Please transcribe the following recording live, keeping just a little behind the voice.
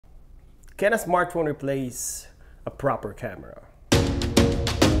Can a smartphone replace a proper camera?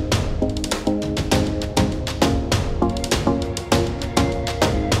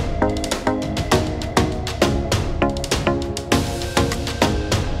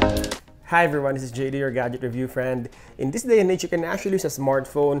 Hi everyone, this is JD, your gadget review friend. In this day and age, you can actually use a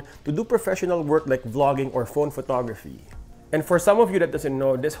smartphone to do professional work like vlogging or phone photography. And for some of you that doesn't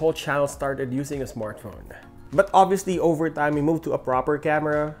know, this whole channel started using a smartphone. But obviously, over time, we moved to a proper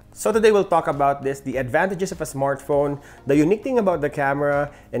camera. So today we'll talk about this, the advantages of a smartphone, the unique thing about the camera,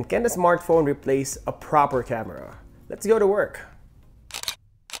 and can the smartphone replace a proper camera? Let's go to work.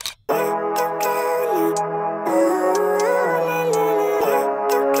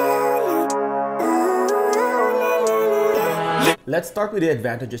 Let's start with the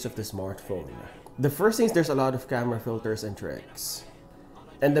advantages of the smartphone. The first thing is there's a lot of camera filters and tricks.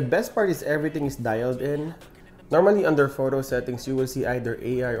 And the best part is everything is dialed in. Normally under photo settings, you will see either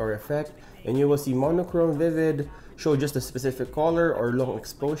AI or effect, and you will see monochrome, vivid, show just a specific color or long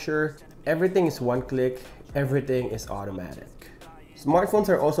exposure. Everything is one click, everything is automatic. Smartphones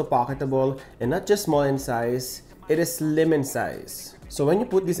are also pocketable, and not just small in size, it is slim in size. So when you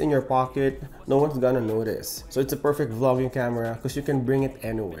put this in your pocket, no one's gonna notice. So it's a perfect vlogging camera because you can bring it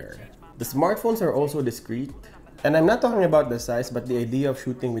anywhere. The smartphones are also discreet. And I'm not talking about the size, but the idea of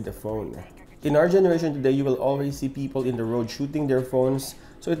shooting with the phone. In our generation today, you will always see people in the road shooting their phones,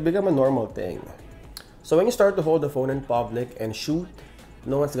 so it's become a normal thing. So when you start to hold the phone in public and shoot,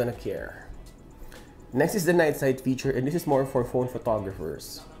 no one's gonna care. Next is the night sight feature, and this is more for phone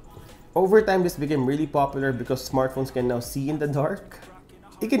photographers. Over time, this became really popular because smartphones can now see in the dark.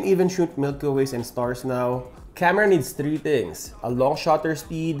 It can even shoot Milky Ways and stars now. Camera needs three things: a long shutter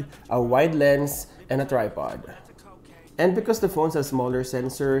speed, a wide lens, and a tripod. And because the phones have smaller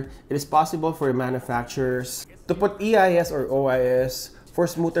sensor, it is possible for manufacturers to put EIS or OIS for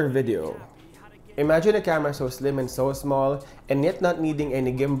smoother video. Imagine a camera so slim and so small, and yet not needing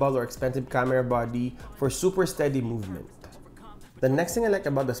any gimbal or expensive camera body for super steady movement. The next thing I like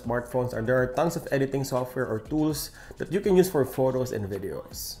about the smartphones are there are tons of editing software or tools that you can use for photos and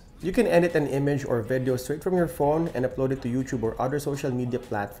videos. You can edit an image or video straight from your phone and upload it to YouTube or other social media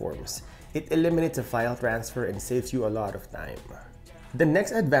platforms. It eliminates a file transfer and saves you a lot of time. The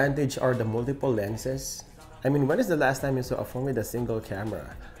next advantage are the multiple lenses. I mean, when is the last time you saw a phone with a single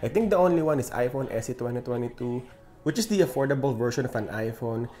camera? I think the only one is iPhone SE 2022, which is the affordable version of an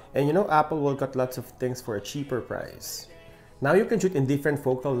iPhone. And you know, Apple will cut lots of things for a cheaper price. Now you can shoot in different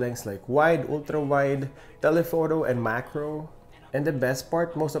focal lengths like wide, ultra-wide, telephoto, and macro. And the best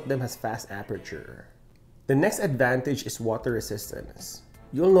part, most of them has fast aperture. The next advantage is water resistance.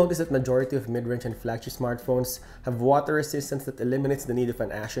 You'll notice that majority of mid-range and flagship smartphones have water resistance that eliminates the need of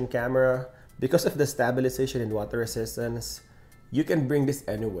an action camera. Because of the stabilization and water resistance, you can bring this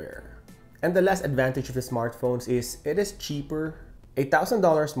anywhere. And the last advantage of the smartphones is it is cheaper. A $1,000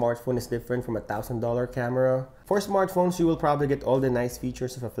 smartphone is different from a $1,000 camera. For smartphones, you will probably get all the nice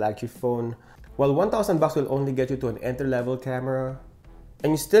features of a flagship phone, while $1,000 will only get you to an entry-level camera.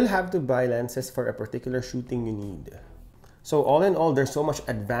 And you still have to buy lenses for a particular shooting you need. So all in all, there's so much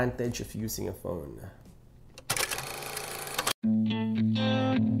advantage of using a phone.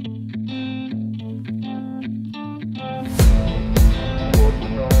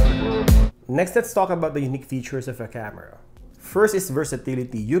 Next, let's talk about the unique features of a camera. First is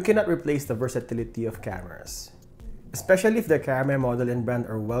versatility. You cannot replace the versatility of cameras. Especially if the camera model and brand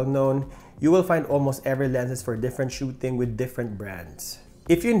are well known, you will find almost every lenses for different shooting with different brands.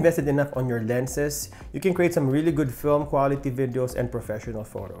 If you invested enough on your lenses, you can create some really good film quality videos and professional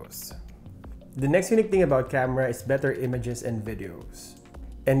photos. The next unique thing about camera is better images and videos.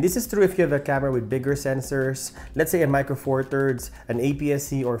 And this is true if you have a camera with bigger sensors, let's say a micro four thirds, an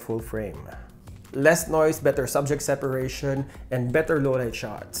APS-C or full frame. Less noise, better subject separation, and better low light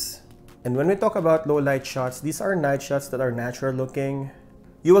shots. And when we talk about low light shots, these are night shots that are natural looking.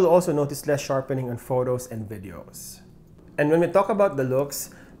 You will also notice less sharpening on photos and videos. And when we talk about the looks,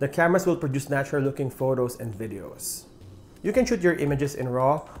 the cameras will produce natural looking photos and videos. You can shoot your images in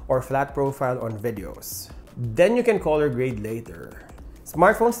RAW or flat profile on videos. Then you can color grade later.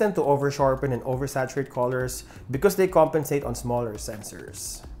 Smartphones tend to over-sharpen and oversaturate colors because they compensate on smaller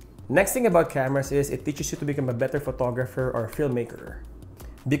sensors. Next thing about cameras is it teaches you to become a better photographer or filmmaker.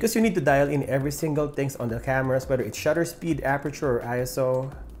 Because you need to dial in every single things on the cameras, whether it's shutter speed, aperture, or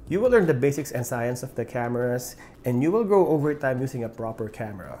ISO, you will learn the basics and science of the cameras, and you will grow over time using a proper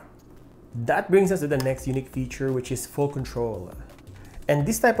camera. That brings us to the next unique feature, which is full control. And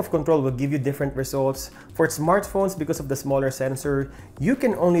this type of control will give you different results. For smartphones, because of the smaller sensor, you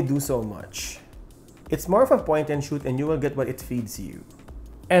can only do so much. It's more of a point and shoot, and you will get what it feeds you.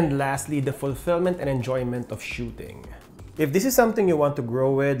 And lastly, the fulfillment and enjoyment of shooting. If this is something you want to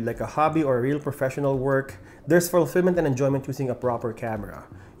grow with, like a hobby or real professional work, there's fulfillment and enjoyment using a proper camera.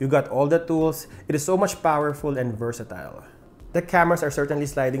 You got all the tools, it is so much powerful and versatile. The cameras are certainly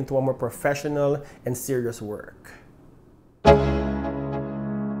sliding to a more professional and serious work.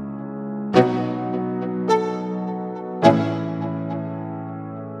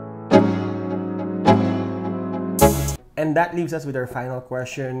 And that leaves us with our final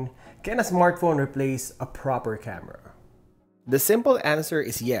question. Can a smartphone replace a proper camera? The simple answer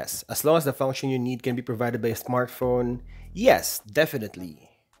is yes. As long as the function you need can be provided by a smartphone, yes, definitely.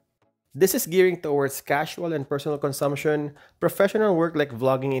 This is gearing towards casual and personal consumption. Professional work like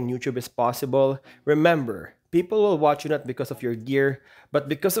vlogging and YouTube is possible. Remember, people will watch you not because of your gear, but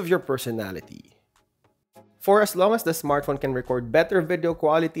because of your personality. For as long as the smartphone can record better video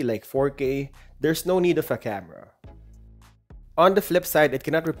quality like 4K, there's no need of a camera. On the flip side, it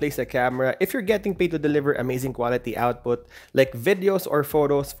cannot replace a camera if you're getting paid to deliver amazing quality output like videos or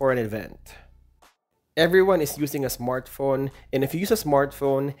photos for an event. Everyone is using a smartphone, and if you use a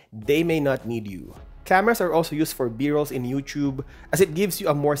smartphone, they may not need you. Cameras are also used for B-rolls in YouTube as it gives you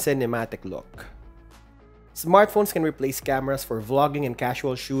a more cinematic look. Smartphones can replace cameras for vlogging and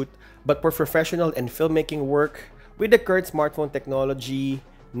casual shoot, but for professional and filmmaking work, with the current smartphone technology,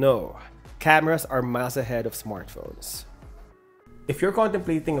 no. Cameras are miles ahead of smartphones. If you're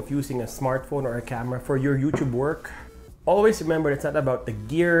contemplating of using a smartphone or a camera for your YouTube work, always remember it's not about the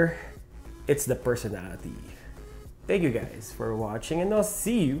gear, it's the personality. Thank you guys for watching, and I'll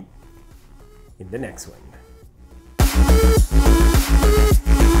see you in the next one.